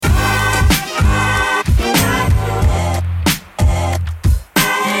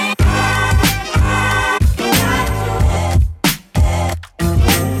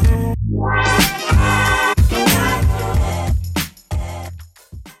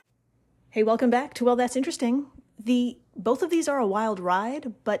Hey, welcome back to Well, That's Interesting. Both of these are a wild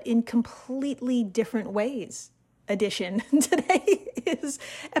ride, but in completely different ways. Edition. Today is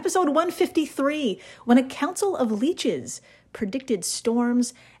episode 153, when a council of leeches predicted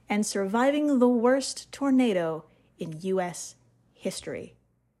storms and surviving the worst tornado in U.S. history.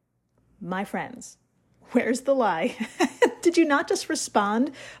 My friends, where's the lie? Did you not just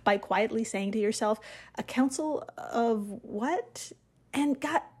respond by quietly saying to yourself, a council of what? And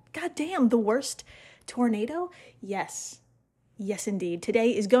goddamn, the worst tornado? Yes, indeed.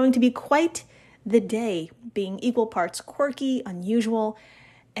 Today is going to be quite the day, being equal parts quirky, unusual,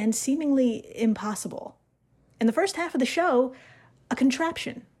 and seemingly impossible. In the first half of the show, a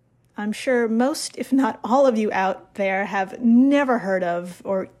contraption I'm sure most, if not all of you out there have never heard of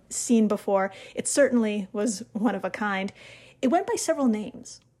or seen before. It certainly was one of a kind. It went by several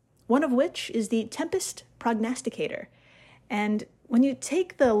names, one of which is the Tempest Prognosticator. And when you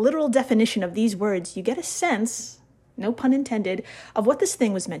take the literal definition of these words, you get a sense, no pun intended, of what this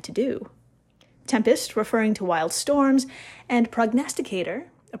thing was meant to do. Tempest, referring to wild storms, and prognosticator,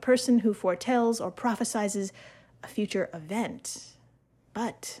 a person who foretells or prophesizes a future event.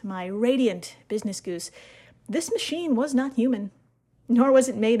 But, my radiant business goose, this machine was not human, nor was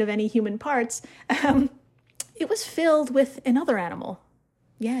it made of any human parts. It was filled with another animal.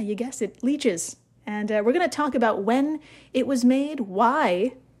 Yeah, you guessed it, leeches. And we're going to talk about when it was made,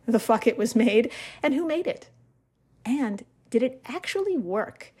 why the fuck it was made, and who made it. And did it actually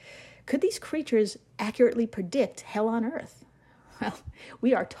work? Could these creatures accurately predict hell on earth? Well,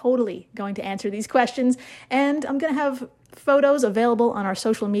 we are totally going to answer these questions, and I'm going to have photos available on our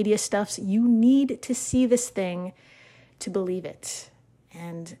social media stuffs. You need to see this thing to believe it.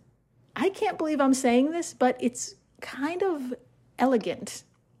 And I can't believe I'm saying this, but it's kind of elegant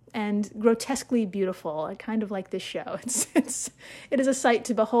and grotesquely beautiful. I kind of like this show. It is a sight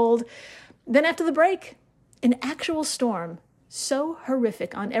to behold. Then after the break, an actual storm, so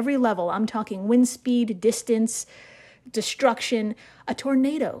horrific on every level. I'm talking wind speed, distance, destruction, a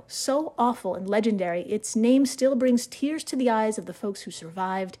tornado so awful and legendary, its name still brings tears to the eyes of the folks who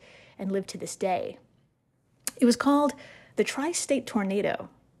survived and live to this day. It was called the Tri-State Tornado,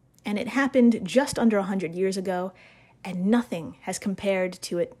 and it happened just under 100 years ago, and nothing has compared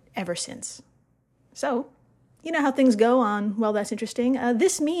to it ever since. So, you know how things go on Well, That's Interesting.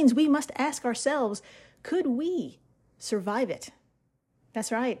 This means we must ask ourselves, could we survive it?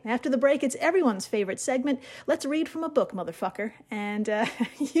 That's right. After the break, it's everyone's favorite segment. Let's read from a book, motherfucker. And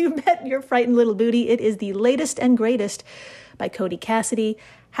you bet your frightened little booty it is the latest and greatest by Cody Cassidy,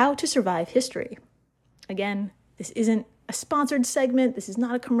 How to Survive History. Again, this isn't a sponsored segment. This is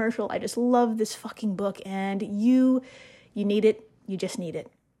not a commercial. I just love this fucking book, and you need it. You just need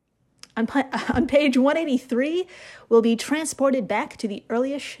it. On page 183, we'll be transported back to the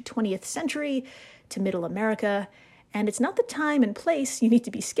early-ish 20th century, to Middle America. And it's not the time and place you need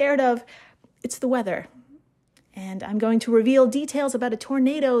to be scared of, it's the weather. And I'm going to reveal details about a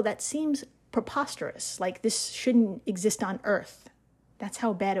tornado that seems preposterous, like this shouldn't exist on Earth. That's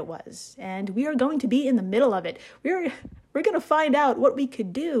how bad it was. And we are going to be in the middle of it. We're going to find out what we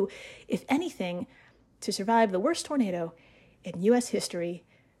could do, if anything, to survive the worst tornado in U.S. history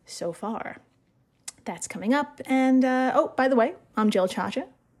so far. That's coming up. And, by the way, I'm Jill Chacha.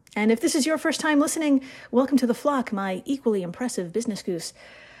 And if this is your first time listening, welcome to the flock, my equally impressive business goose.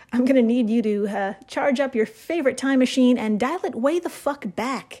 I'm going to need you to charge up your favorite time machine and dial it way the fuck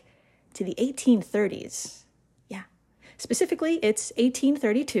back to the 1830s. Yeah, specifically, it's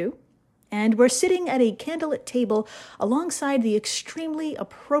 1832, and we're sitting at a candlelit table alongside the extremely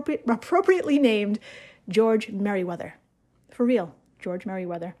appropriately named George Merriweather. For real, George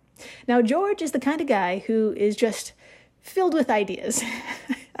Merriweather. Now, George is the kind of guy who is just filled with ideas,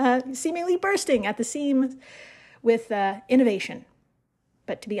 seemingly bursting at the seams with innovation.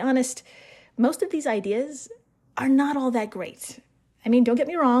 But to be honest, most of these ideas are not all that great. I mean, don't get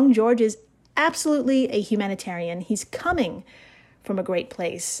me wrong, George is absolutely a humanitarian. He's coming from a great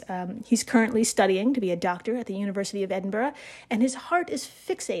place. He's currently studying to be a doctor at the University of Edinburgh, and his heart is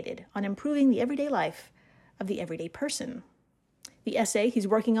fixated on improving the everyday life of the everyday person. The essay he's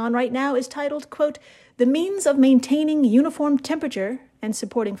working on right now is titled, quote, "The Means of Maintaining Uniform Temperature and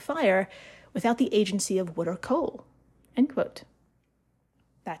Supporting Fire Without the Agency of Wood or Coal," end quote.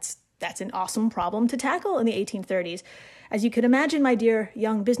 That's an awesome problem to tackle in the 1830s. As you could imagine, my dear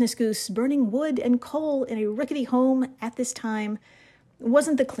young business goose, burning wood and coal in a rickety home at this time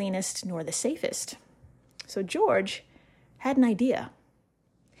wasn't the cleanest nor the safest. So George had an idea.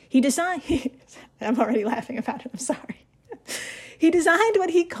 He designed... I'm already laughing about it, I'm sorry. He designed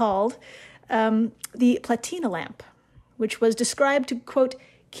what he called the platina lamp, which was described to, quote,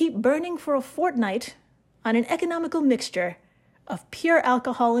 keep burning for a fortnight on an economical mixture of pure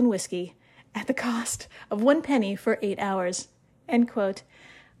alcohol and whiskey at the cost of 1 penny for 8 hours. End quote.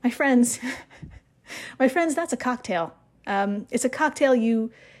 My friends, that's a cocktail. It's a cocktail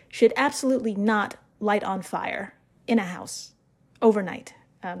you should absolutely not light on fire in a house overnight.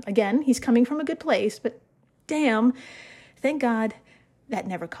 Again, he's coming from a good place, but damn, thank God that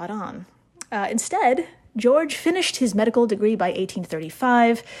never caught on. Instead, George finished his medical degree by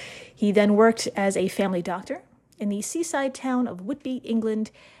 1835. He then worked as a family doctor in the seaside town of Whitby,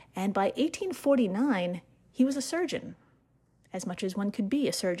 England, and by 1849, he was a surgeon, as much as one could be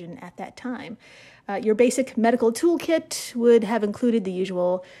a surgeon at that time. Your basic medical toolkit would have included the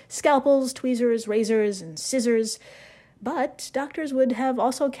usual scalpels, tweezers, razors, and scissors, but doctors would have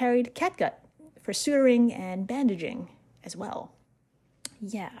also carried catgut for suturing and bandaging as well.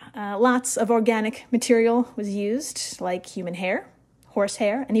 Lots of organic material was used, like human hair, horse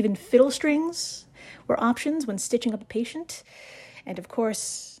hair, and even fiddle strings were options when stitching up a patient. And of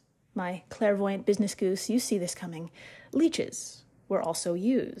course, my clairvoyant business goose, you see this coming, leeches were also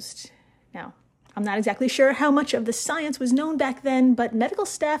used. Now, I'm not exactly sure how much of the science was known back then, but medical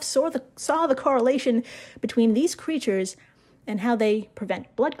staff saw the correlation between these creatures and how they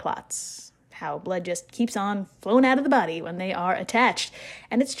prevent blood clots, how blood just keeps on flowing out of the body when they are attached.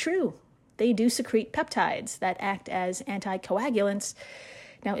 And it's true. They do secrete peptides that act as anticoagulants.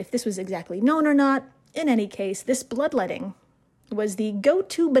 Now, if this was exactly known or not, in any case, this bloodletting was the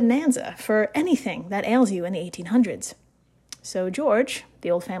go-to bonanza for anything that ails you in the 1800s. So George,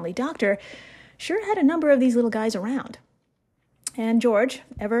 the old family doctor, sure had a number of these little guys around. And George,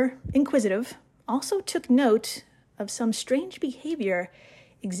 ever inquisitive, also took note of some strange behavior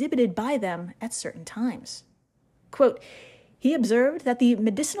exhibited by them at certain times. Quote, he observed that the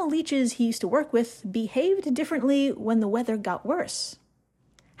medicinal leeches he used to work with behaved differently when the weather got worse.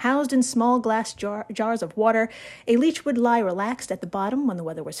 Housed in small glass jars of water, a leech would lie relaxed at the bottom when the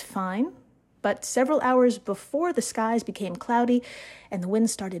weather was fine, but several hours before the skies became cloudy and the wind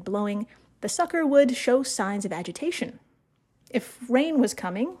started blowing, the sucker would show signs of agitation. If rain was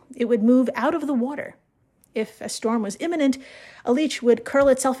coming, it would move out of the water. If a storm was imminent, a leech would curl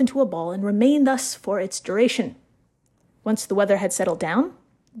itself into a ball and remain thus for its duration. Once the weather had settled down,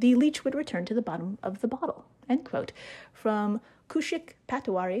 the leech would return to the bottom of the bottle. End quote. From Kushik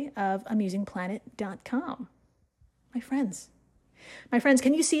Patwari of AmusingPlanet.com. My friends,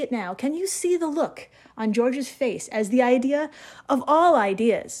 can you see it now? Can you see the look on George's face as the idea of all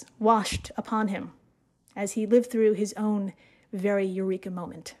ideas washed upon him as he lived through his own very eureka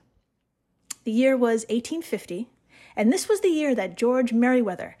moment? The year was 1850, and this was the year that George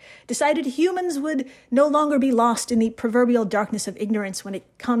Merriweather decided humans would no longer be lost in the proverbial darkness of ignorance when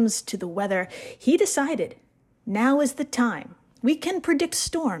it comes to the weather. He decided, now is the time. We can predict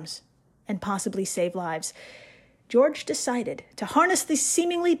storms and possibly save lives. George decided to harness the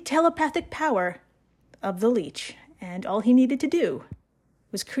seemingly telepathic power of the leech, and all he needed to do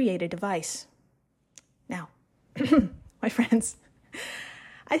was create a device. Now, my friends,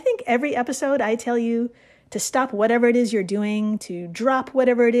 I think every episode I tell you to stop whatever it is you're doing, to drop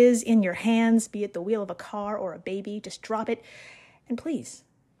whatever it is in your hands, be it the wheel of a car or a baby, just drop it, and please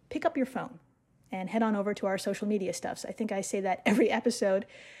pick up your phone and head on over to our social media stuffs. I think I say that every episode,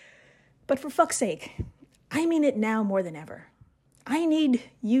 but for fuck's sake, I mean it now more than ever. I need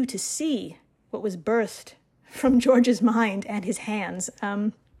you to see what was birthed from George's mind and his hands.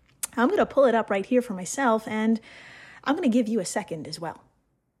 I'm going to pull it up right here for myself, and I'm going to give you a second as well.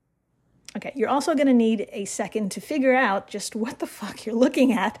 Okay, you're also going to need a second to figure out just what the fuck you're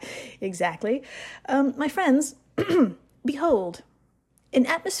looking at exactly. My friends, behold, an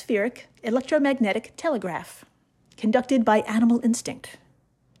atmospheric electromagnetic telegraph conducted by animal instinct.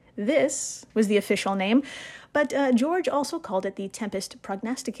 This was the official name, but George also called it the Tempest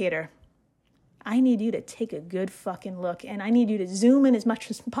Prognosticator. I need you to take a good fucking look, and I need you to zoom in as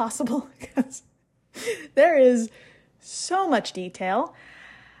much as possible, because there is so much detail.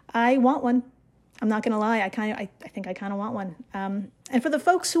 I want one. I'm not going to lie. I think I kind of want one. And for the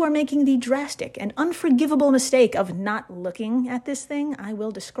folks who are making the drastic and unforgivable mistake of not looking at this thing, I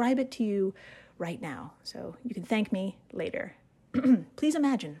will describe it to you right now, so you can thank me later. Please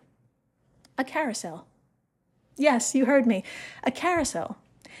imagine a carousel. Yes, you heard me. A carousel.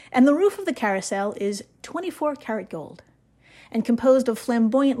 And the roof of the carousel is 24 karat gold and composed of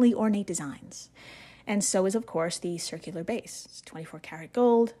flamboyantly ornate designs. And so is, of course, the circular base. It's 24 karat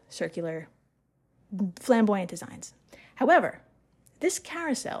gold, circular, flamboyant designs. However, this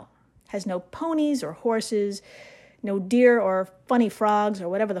carousel has no ponies or horses, no deer or funny frogs or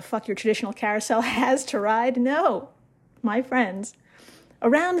whatever the fuck your traditional carousel has to ride. No, my friends,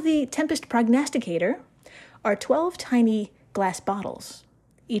 Around the Tempest prognosticator are 12 tiny glass bottles,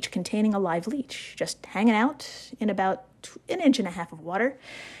 each containing a live leech, just hanging out in about 1.5 inches of water.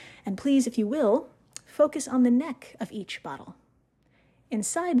 And please, if you will, focus on the neck of each bottle.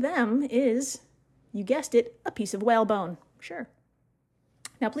 Inside them is, you guessed it, a piece of whalebone. Sure.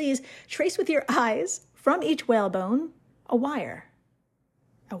 Now please, trace with your eyes from each whalebone a wire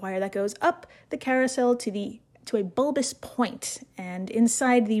that goes up the carousel to a bulbous point, and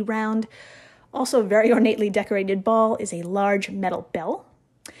inside the round, also very ornately decorated ball is a large metal bell.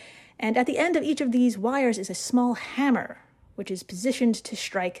 And at the end of each of these wires is a small hammer, which is positioned to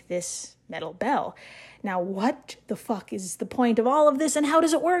strike this metal bell. Now, what the fuck is the point of all of this, and how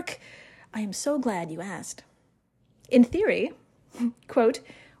does it work? I am so glad you asked. In theory, quote,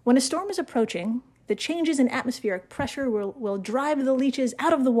 when a storm is approaching, the changes in atmospheric pressure will drive the leeches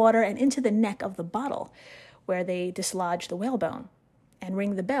out of the water and into the neck of the bottle, where they dislodge the whalebone and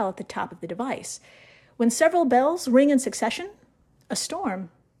ring the bell at the top of the device. When several bells ring in succession, a storm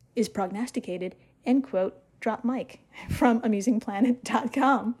is prognosticated, end quote, drop mic, from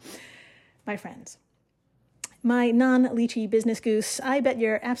amusingplanet.com. My friends, my non-leechy business goose, I bet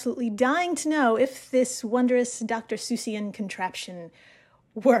you're absolutely dying to know if this wondrous Dr. Seussian contraption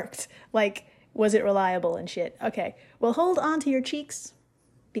worked. Like, was it reliable and shit? Okay, well, hold on to your cheeks,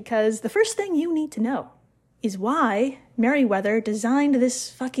 because the first thing you need to know is why Merriweather designed this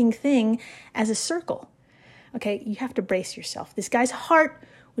fucking thing as a circle. Okay, you have to brace yourself. This guy's heart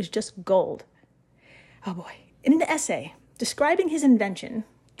was just gold. Oh boy. In an essay describing his invention,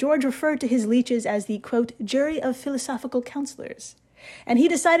 George referred to his leeches as the, quote, jury of philosophical counselors. And he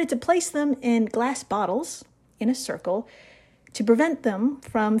decided to place them in glass bottles in a circle to prevent them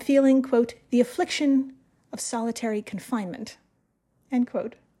from feeling, quote, the affliction of solitary confinement, end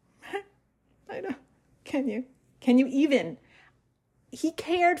quote. I know. Can you even? He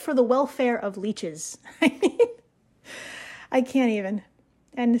cared for the welfare of leeches. I mean, I can't even.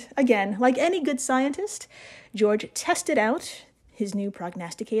 And again, like any good scientist, George tested out his new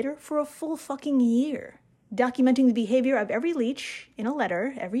prognosticator for a full fucking year, documenting the behavior of every leech in a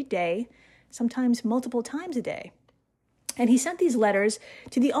letter every day, sometimes multiple times a day. And he sent these letters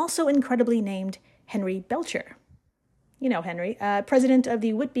to the also incredibly named Henry Belcher. You know Henry, president of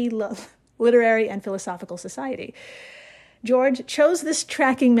the Whitby Literary and Philosophical Society. George chose this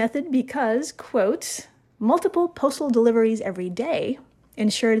tracking method because, quote, multiple postal deliveries every day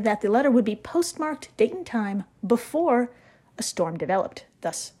ensured that the letter would be postmarked date and time before a storm developed,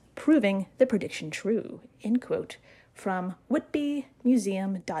 thus proving the prediction true, end quote, from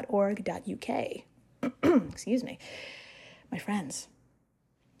whitbymuseum.org.uk. Excuse me. My friends,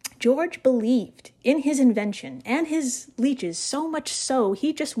 George believed in his invention and his leeches so much so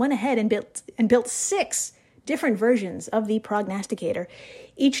he just went ahead and built 6 different versions of the prognosticator,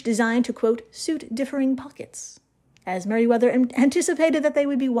 each designed to, quote, suit differing pockets, as Merriweather anticipated that they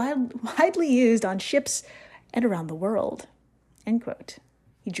would be widely used on ships and around the world, end quote.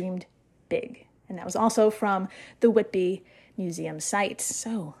 He dreamed big. And that was also from the Whitby Museum site.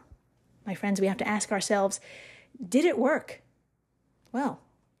 So, my friends, we have to ask ourselves, did it work? Well,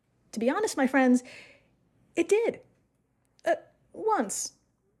 to be honest, my friends, it did. Once.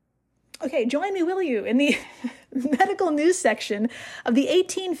 Okay, join me, will you, in the medical news section of the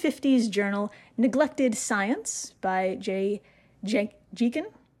 1850s journal Neglected Science by J. Jekin.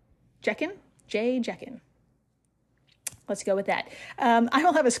 Let's go with that. I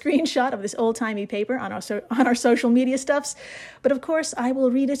will have a screenshot of this old-timey paper on our social media stuffs, but of course I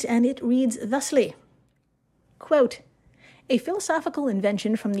will read it, and it reads thusly. Quote, a philosophical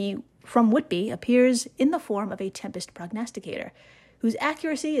invention from Whitby appears in the form of a tempest prognosticator, whose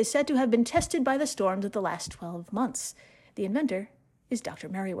accuracy is said to have been tested by the storms of the last 12 months. The inventor is Dr.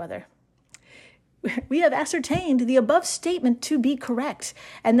 Merriweather. We have ascertained the above statement to be correct,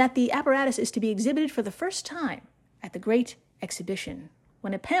 and that the apparatus is to be exhibited for the first time at the Great Exhibition,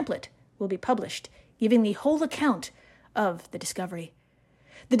 when a pamphlet will be published giving the whole account of the discovery.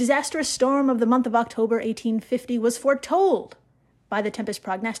 The disastrous storm of the month of October 1850 was foretold by the tempest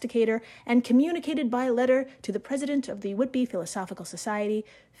prognosticator and communicated by letter to the president of the Whitby Philosophical Society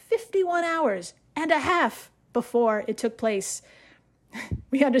 51 hours and a half before it took place.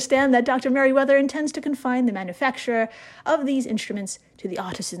 We understand that Dr. Merriweather intends to confine the manufacture of these instruments to the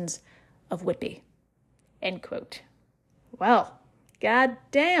artisans of Whitby. End quote. Well,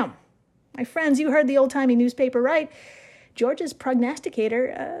 goddamn. My friends, you heard the old-timey newspaper right. George's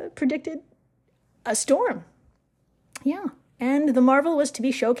prognosticator predicted a storm. Yeah, and the marvel was to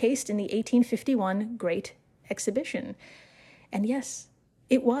be showcased in the 1851 Great Exhibition. And yes,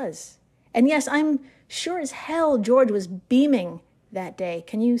 it was. And yes, I'm sure as hell George was beaming that day.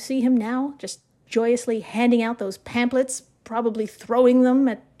 Can you see him now, just joyously handing out those pamphlets, probably throwing them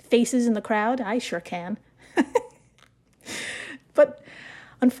at faces in the crowd? I sure can. But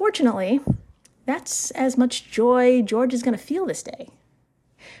unfortunately, that's as much joy George is going to feel this day.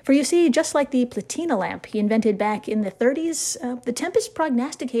 For you see, just like the platina lamp he invented back in the 30s, the Tempest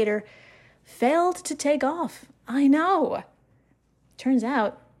prognosticator failed to take off. I know. Turns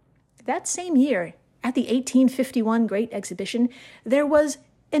out, that same year, at the 1851 Great Exhibition, there was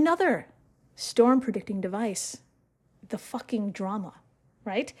another storm-predicting device. The fucking drama,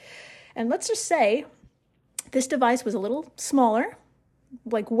 right? And let's just say this device was a little smaller,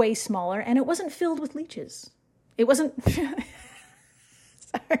 like way smaller, and it wasn't filled with leeches. It wasn't...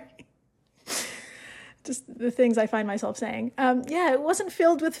 Sorry. Just the things I find myself saying. It wasn't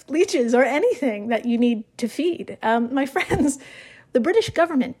filled with leeches or anything that you need to feed. My friends, the British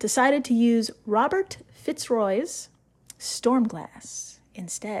government decided to use Robert Fitzroy's storm glass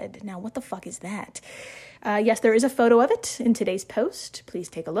instead. Now, what the fuck is that? Yes, there is a photo of it in today's post. Please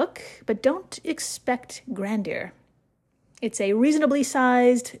take a look, but don't expect grandeur. It's a reasonably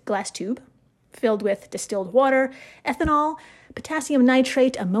sized glass tube filled with distilled water, ethanol, potassium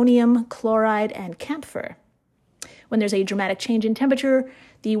nitrate, ammonium chloride, and camphor. When there's a dramatic change in temperature,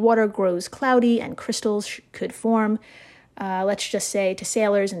 the water grows cloudy and crystals could form. Let's just say to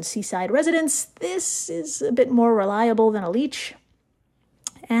sailors and seaside residents, this is a bit more reliable than a leech.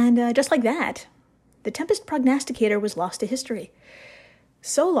 And just like that, the Tempest prognosticator was lost to history.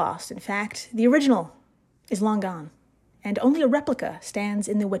 So lost, in fact, the original is long gone, and only a replica stands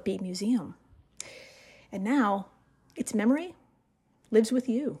in the Whitby Museum. And now, its memory lives with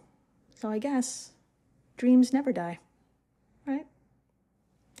you. So I guess dreams never die, right?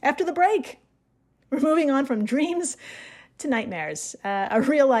 After the break, we're moving on from dreams to nightmares. A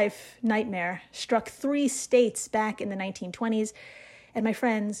real-life nightmare struck 3 states back in the 1920s, and my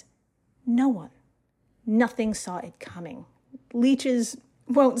friends, nothing saw it coming. Leeches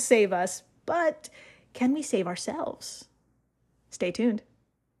won't save us, but can we save ourselves? Stay tuned.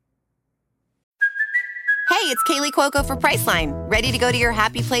 Hey, it's Kaylee Cuoco for Priceline. Ready to go to your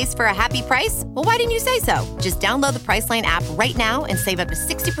happy place for a happy price? Well, why didn't you say so? Just download the Priceline app right now and save up to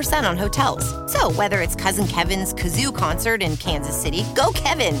 60% on hotels. So whether it's Cousin Kevin's Kazoo Concert in Kansas City, go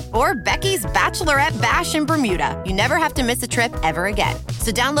Kevin, or Becky's Bachelorette Bash in Bermuda, you never have to miss a trip ever again.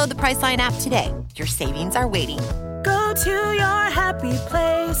 So download the Priceline app today. Your savings are waiting. Go to your happy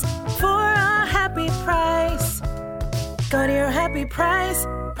place for a happy price. Go to your happy price,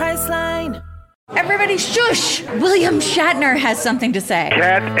 Priceline. Everybody shush! William Shatner has something to say.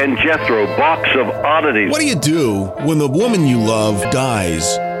 Cat and Jethro, box of oddities. What do you do when the woman you love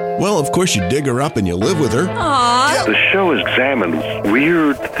dies? Well, of course you dig her up and you live with her. Aww. The show examines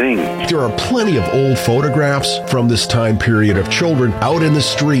weird things. There are plenty of old photographs from this time period of children out in the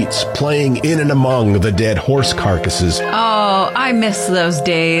streets playing in and among the dead horse carcasses. Oh, I miss those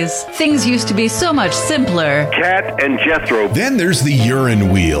days. Things used to be so much simpler. Cat and Jethro. Then there's the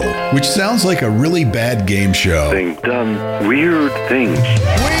urine wheel, which sounds like a really bad game show. Thing done weird things.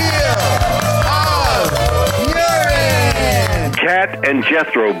 Cat and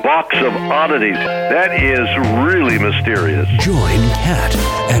Jethro, box of oddities. That is really mysterious. Join Cat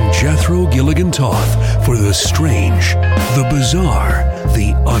and Jethro Gilligan Toth for the strange, the bizarre,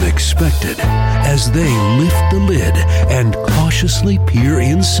 the unexpected, as they lift the lid and cautiously peer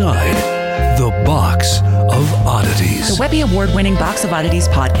inside the Box of Oddities. The Webby Award-winning Box of Oddities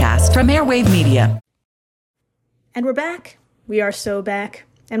podcast from Airwave Media. And we're back. We are so back.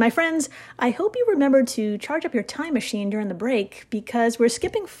 And my friends, I hope you remembered to charge up your time machine during the break, because we're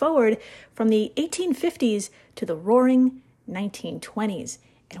skipping forward from the 1850s to the roaring 1920s.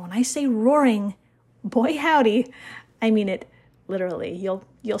 And when I say roaring, boy howdy, I mean it literally.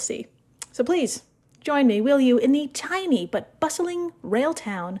 You'll see. So please, join me, will you, in the tiny but bustling rail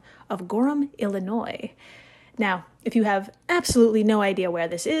town of Gorham, Illinois. Now, if you have absolutely no idea where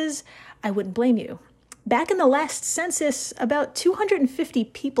this is, I wouldn't blame you. Back in the last census, about 250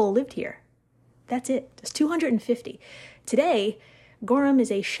 people lived here. That's it, just 250. Today, Gorham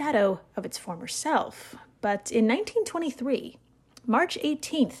is a shadow of its former self. But in 1923, March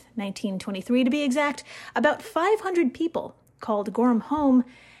 18th, 1923 to be exact, about 500 people called Gorham home,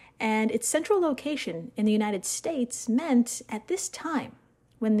 and its central location in the United States meant, at this time,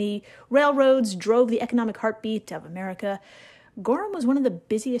 when the railroads drove the economic heartbeat of America, Gorham was one of the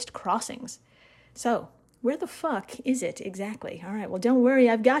busiest crossings. So, where the fuck is it exactly? All right, well, don't worry,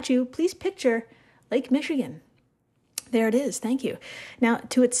 I've got you. Please picture Lake Michigan. There it is, thank you. Now,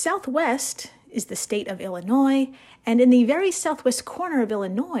 to its southwest is the state of Illinois, and in the very southwest corner of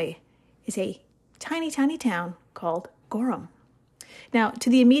Illinois is a tiny, tiny town called Gorham. Now, to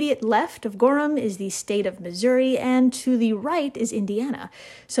the immediate left of Gorham is the state of Missouri, and to the right is Indiana.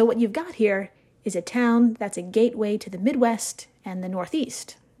 So what you've got here is a town that's a gateway to the Midwest and the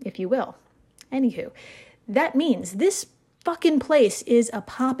Northeast, if you will. Anywho, that means this fucking place is a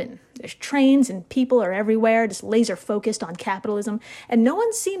poppin'. There's trains and people are everywhere, just laser focused on capitalism, and no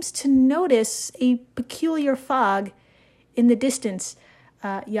one seems to notice a peculiar fog in the distance,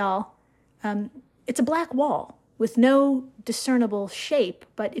 y'all. It's a black wall with no discernible shape,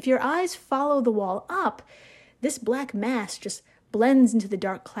 but if your eyes follow the wall up, this black mass just blends into the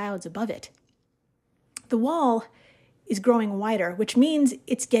dark clouds above it. The wall is growing wider, which means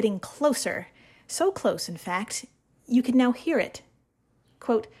it's getting closer. So close, in fact, you can now hear it.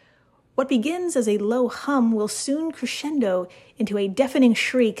 Quote, "What begins as a low hum will soon crescendo into a deafening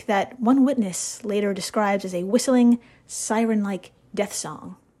shriek that one witness later describes as a whistling, siren-like death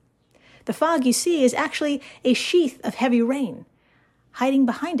song. The fog you see is actually a sheath of heavy rain. Hiding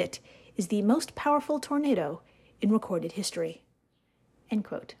behind it is the most powerful tornado in recorded history." End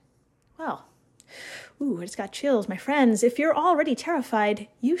quote. Well, I just got chills, my friends. If you're already terrified,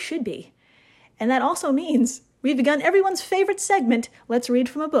 you should be. And that also means we've begun everyone's favorite segment, Let's Read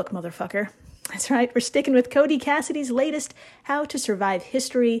from a Book, motherfucker. That's right, we're sticking with Cody Cassidy's latest How to Survive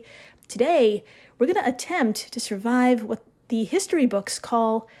History. Today, we're going to attempt to survive what the history books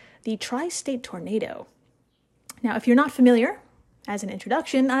call the Tri-State Tornado. Now, if you're not familiar, as an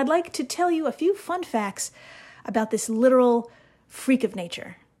introduction, I'd like to tell you a few fun facts about this literal freak of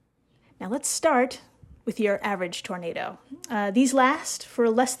nature. Now, let's start with your average tornado. These last for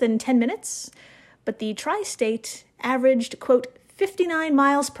less than 10 minutes, but the Tri-State averaged, quote, 59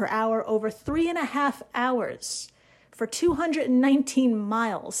 miles per hour over 3.5 hours for 219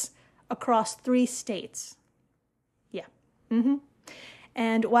 miles across 3 states. Yeah.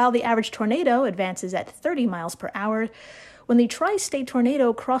 And while the average tornado advances at 30 miles per hour, when the Tri-State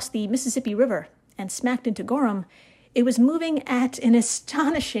Tornado crossed the Mississippi River and smacked into Gorham, it was moving at an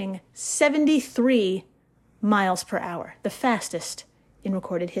astonishing 73 miles per hour, the fastest in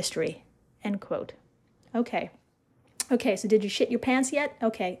recorded history. End quote. Okay, so did you shit your pants yet?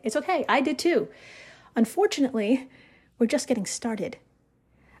 Okay, it's okay. I did too. Unfortunately, we're just getting started.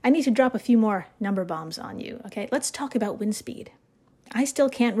 I need to drop a few more number bombs on you, okay? Let's talk about wind speed. I still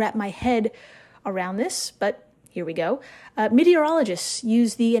can't wrap my head around this, but here we go. Meteorologists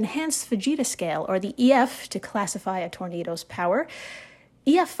use the Enhanced Fujita Scale, or the EF, to classify a tornado's power.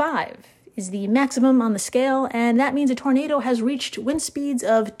 EF5 is the maximum on the scale, and that means a tornado has reached wind speeds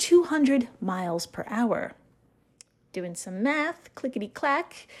of 200 miles per hour. Doing some math,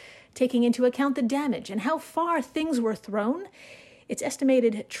 clickety-clack, taking into account the damage and how far things were thrown, it's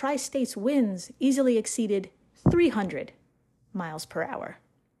estimated Tri-State's winds easily exceeded 300 miles per hour.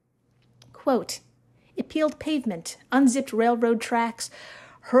 Quote, "It peeled pavement, unzipped railroad tracks,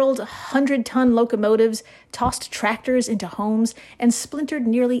 hurled 100-ton locomotives, tossed tractors into homes, and splintered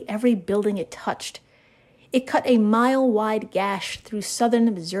nearly every building it touched. It cut a mile-wide gash through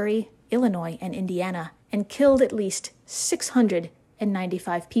southern Missouri, Illinois, and Indiana, and killed at least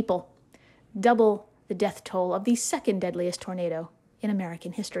 695 people, double the death toll of the second deadliest tornado in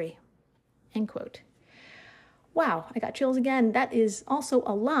American history." End quote. Wow, I got chills again. That is also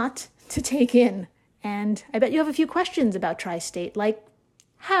a lot to take in. And I bet you have a few questions about Tri-State, like,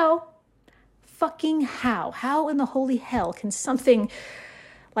 how in the holy hell can something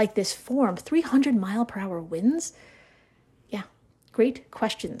like this form? 300 mile per hour winds? Yeah, great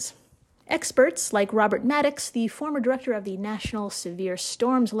questions. Experts like Robert Maddox, the former director of the National Severe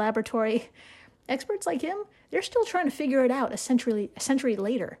Storms Laboratory, experts like him, they're still trying to figure it out a century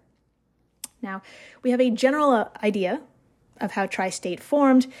later. Now, we have a general idea of how Tri-State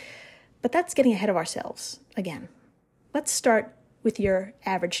formed, but that's getting ahead of ourselves again. Let's start with your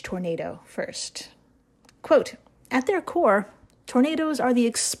average tornado first. Quote, "At their core, tornadoes are the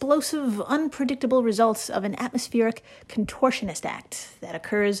explosive, unpredictable results of an atmospheric contortionist act that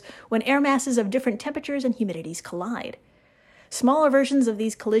occurs when air masses of different temperatures and humidities collide. Smaller versions of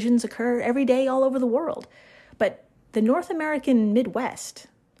these collisions occur every day all over the world, but the North American Midwest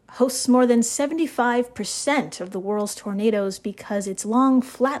hosts more than 75% of the world's tornadoes because its long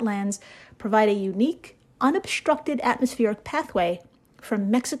flatlands provide a unique, unobstructed atmospheric pathway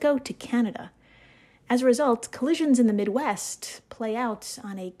from Mexico to Canada. As a result, collisions in the Midwest play out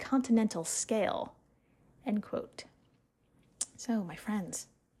on a continental scale." End quote. So, my friends,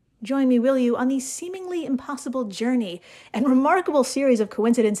 join me, will you, on the seemingly impossible journey and remarkable series of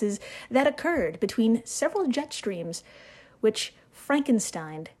coincidences that occurred between several jet streams, which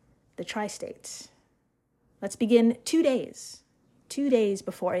Frankensteined the Tri-States. Let's begin 2 days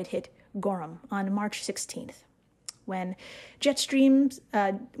before it hit Gorham on March 16th. when jet stream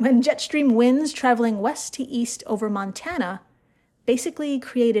winds traveling west to east over Montana basically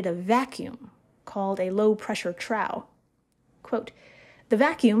created a vacuum called a low-pressure trough. Quote, the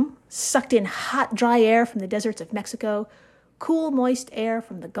vacuum sucked in hot, dry air from the deserts of Mexico, cool, moist air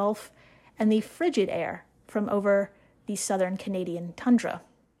from the Gulf, and the frigid air from over the southern Canadian tundra.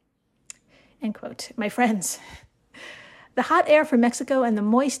 End quote. My friends, the hot air from Mexico and the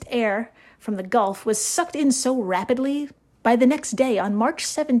moist air from the Gulf was sucked in so rapidly, by the next day, on March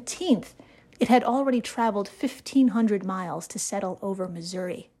 17th, it had already traveled 1,500 miles to settle over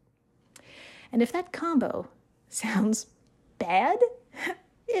Missouri. And if that combo sounds bad,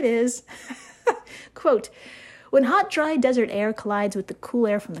 it is. Quote, when hot, dry desert air collides with the cool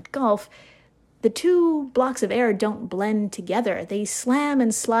air from the Gulf, the two blocks of air don't blend together. They slam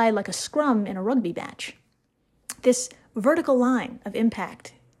and slide like a scrum in a rugby match. This vertical line of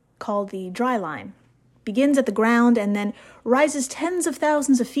impact, called the dry line, begins at the ground and then rises tens of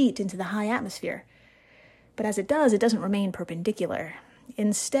thousands of feet into the high atmosphere. But as it does, it doesn't remain perpendicular.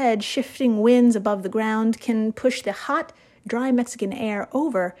 Instead, shifting winds above the ground can push the hot, dry Mexican air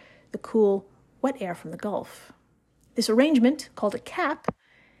over the cool, wet air from the Gulf. This arrangement, called a cap,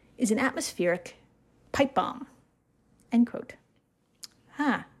 is an atmospheric pipe bomb. End quote.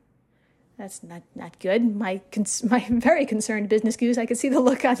 That's not good. My very concerned business goose, I could see the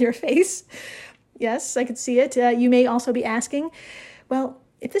look on your face. Yes, I could see it. You may also be asking, well,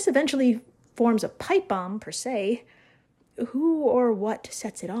 if this eventually forms a pipe bomb per se, who or what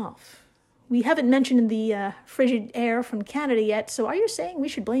sets it off? We haven't mentioned the frigid air from Canada yet, so are you saying we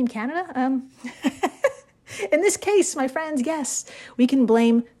should blame Canada? In this case, my friends, yes, we can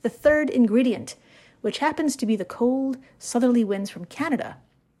blame the third ingredient, which happens to be the cold, southerly winds from Canada,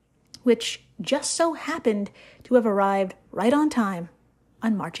 which just so happened to have arrived right on time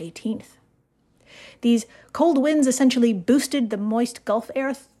on March 18th. These cold winds essentially boosted the moist Gulf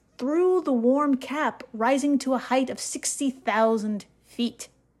air through the warm cap, rising to a height of 60,000 feet.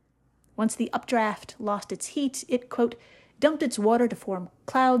 Once the updraft lost its heat, it, quote, dumped its water to form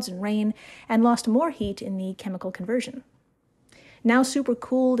clouds and rain, and lost more heat in the chemical conversion. Now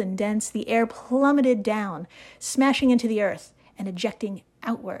supercooled and dense, the air plummeted down, smashing into the earth and ejecting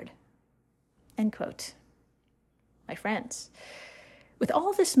outward. End quote. My friends, with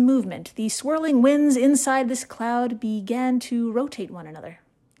all this movement, the swirling winds inside this cloud began to rotate one another,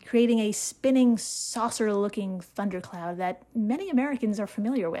 creating a spinning, saucer-looking thundercloud that many Americans are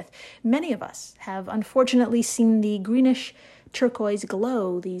familiar with. Many of us have unfortunately seen the greenish turquoise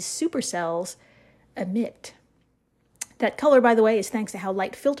glow these supercells emit. That color, by the way, is thanks to how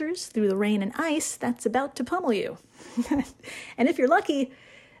light filters through the rain and ice that's about to pummel you. And if you're lucky,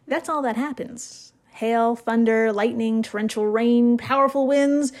 that's all that happens. Hail, thunder, lightning, torrential rain, powerful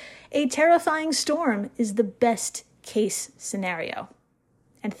winds. A terrifying storm is the best case scenario.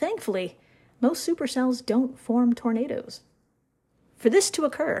 And thankfully, most supercells don't form tornadoes. For this to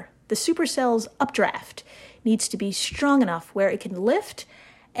occur, the supercell's updraft needs to be strong enough where it can lift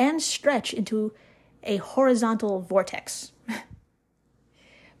and stretch into a horizontal vortex.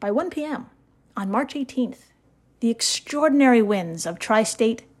 By 1 p.m. on March 18th, the extraordinary winds of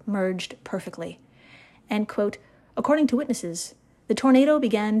tri-state merged perfectly. And, quote, according to witnesses, the tornado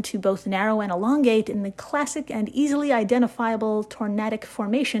began to both narrow and elongate in the classic and easily identifiable tornadic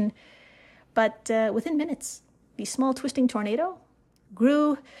formation, but within minutes, the small twisting tornado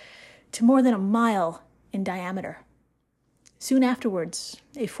grew to more than a mile in diameter. Soon afterwards,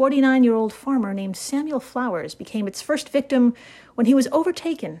 a 49-year-old farmer named Samuel Flowers became its first victim when he was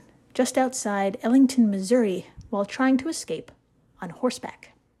overtaken just outside Ellington, Missouri, while trying to escape on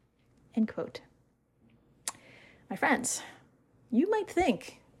horseback. End quote. My friends, you might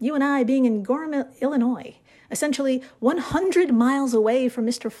think you and I being in Gorham, Illinois, essentially 100 miles away from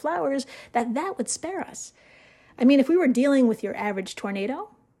Mr. Flowers, that would spare us. I mean, if we were dealing with your average tornado,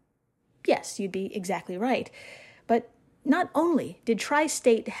 yes, you'd be exactly right. But not only did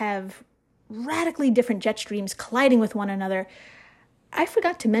tri-state have radically different jet streams colliding with one another, I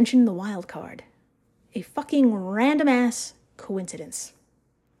forgot to mention the wild card. A fucking random-ass coincidence.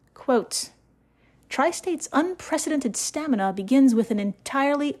 Quote, Tri-State's unprecedented stamina begins with an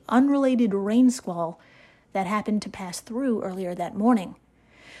entirely unrelated rain squall that happened to pass through earlier that morning.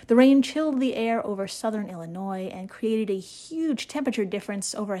 The rain chilled the air over southern Illinois and created a huge temperature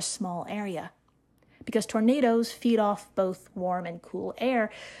difference over a small area. Because tornadoes feed off both warm and cool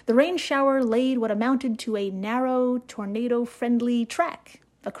air, the rain shower laid what amounted to a narrow, tornado-friendly track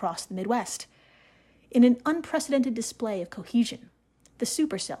across the Midwest. In an unprecedented display of cohesion, the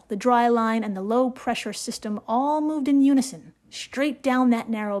supercell, the dry line, and the low-pressure system all moved in unison, straight down that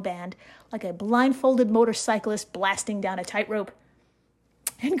narrow band, like a blindfolded motorcyclist blasting down a tightrope.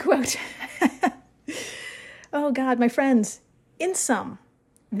 End quote. Oh, God, my friends. In sum,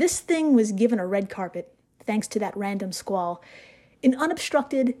 this thing was given a red carpet, thanks to that random squall. An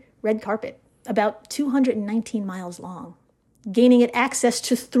unobstructed red carpet, about 219 miles long, gaining it access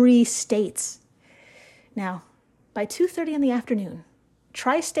to 3 states. Now, by 2:30 in the afternoon,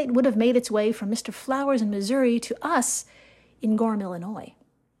 Tri-State would have made its way from Mr. Flowers in Missouri to us in Gorham, Illinois.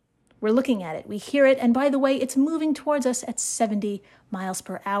 We're looking at it, we hear it, and by the way, it's moving towards us at 70 miles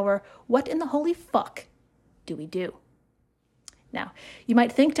per hour. What in the holy fuck do we do? Now, you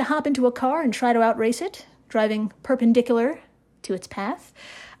might think to hop into a car and try to outrace it, driving perpendicular to its path,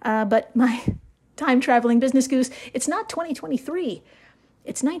 but my time-traveling business goose, it's not 2023,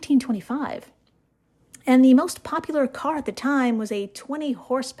 it's 1925. And the most popular car at the time was a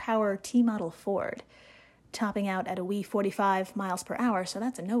 20-horsepower T-model Ford, topping out at a wee 45 miles per hour, so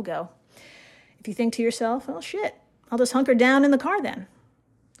that's a no-go. If you think to yourself, well, shit, I'll just hunker down in the car then.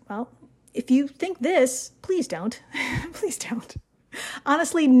 Well, if you think this, please don't. Please don't.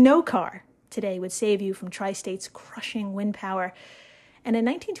 Honestly, no car today would save you from Tri-State's crushing wind power. And in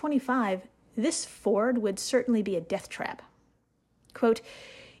 1925, this Ford would certainly be a death trap. Quote,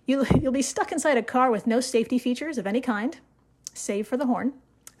 You'll be stuck inside a car with no safety features of any kind, save for the horn.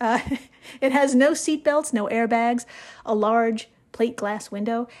 It has no seatbelts, no airbags, a large plate glass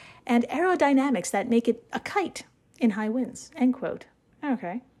window, and aerodynamics that make it a kite in high winds. End quote.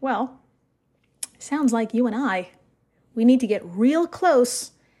 Okay, well, sounds like you and I, we need to get real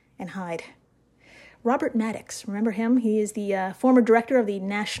close and hide. Robert Maddox, remember him? He is the former director of the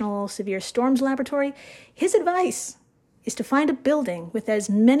National Severe Storms Laboratory. His advice is to find a building with as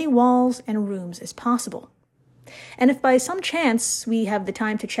many walls and rooms as possible. And if by some chance we have the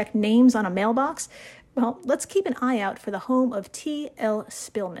time to check names on a mailbox, well, let's keep an eye out for the home of T.L.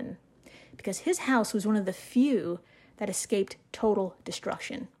 Spillman, because his house was one of the few that escaped total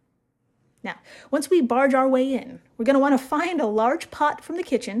destruction. Now, once we barge our way in, we're going to want to find a large pot from the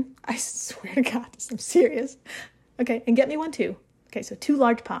kitchen. I swear to God, I'm serious. Okay, and get me one too. Okay, so 2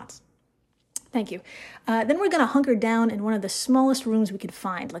 large pots. Thank you. Then we're going to hunker down in one of the smallest rooms we could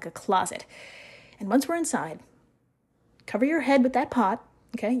find, like a closet. And once we're inside, cover your head with that pot,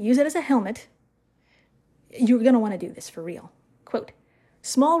 okay? Use it as a helmet. You're going to want to do this for real. Quote,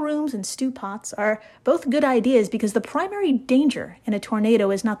 small rooms and stew pots are both good ideas because the primary danger in a tornado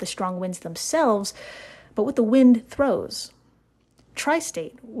is not the strong winds themselves, but what the wind throws.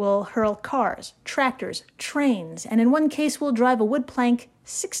 Tri-State will hurl cars, tractors, trains, and in one case will drive a wood plank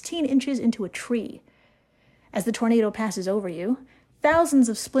 16 inches into a tree. As the tornado passes over you, thousands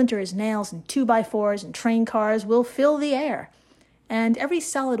of splinters, nails, and 2x4s and train cars will fill the air. And every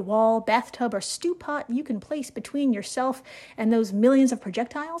solid wall, bathtub, or stew pot you can place between yourself and those millions of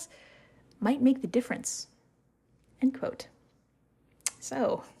projectiles might make the difference. End quote.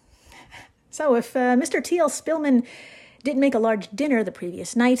 So if Mr. T.L. Spillman didn't make a large dinner the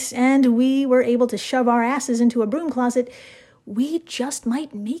previous night, and we were able to shove our asses into a broom closet, we just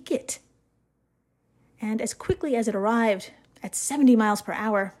might make it. And as quickly as it arrived, at 70 miles per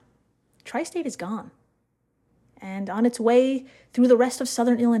hour, Tri-State is gone, and on its way through the rest of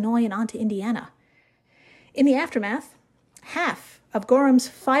southern Illinois and onto Indiana. In the aftermath, half of Gorham's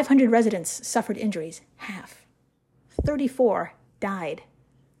 500 residents suffered injuries. Half. 34 died.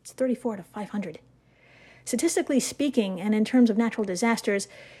 It's 34 to 500. Statistically speaking, and in terms of natural disasters,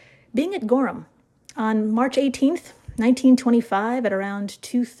 being at Gorham on March 18th, 1925 at around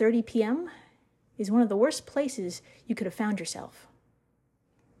 2:30 p.m. is one of the worst places you could have found yourself.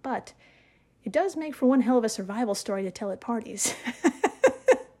 But it does make for one hell of a survival story to tell at parties.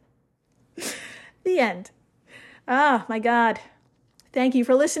 The end. Ah, my God. Thank you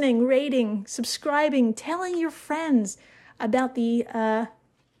for listening, rating, subscribing, telling your friends about the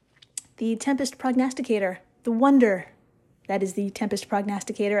Tempest Prognosticator, the wonder that is the Tempest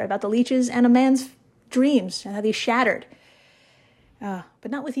Prognosticator, about the leeches and a man's dreams and how they shattered. But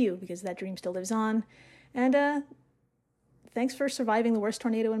not with you, because that dream still lives on. And thanks for surviving the worst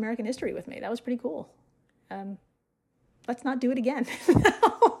tornado in American history with me. That was pretty cool. Let's not do it again.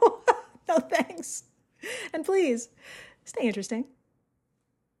 No, thanks. And please, stay interesting.